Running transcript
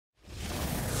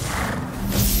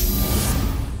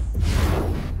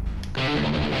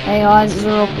Hey guys, it's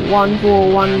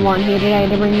SHAREfactory here today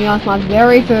to bring you guys my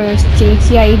very first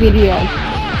GTA video.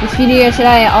 This video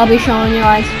today, I'll be showing you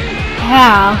guys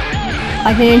how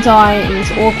I didn't die in this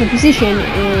awkward position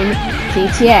in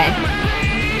GTA.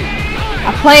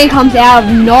 A plane comes out of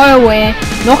nowhere,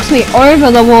 knocks me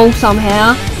over the wall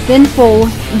somehow, then falls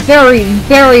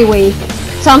very weak.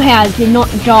 Somehow I did not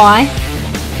die,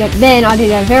 but then I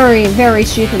did a very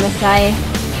stupid mistake.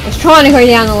 I was trying to go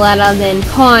down the ladder, then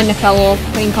kinda fell off,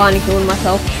 and kinda killed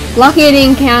myself. Lucky I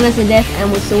didn't encounter to death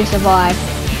and we still survived.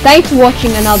 Thanks for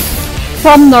watching another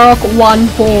from the Rock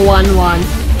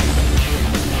 1411.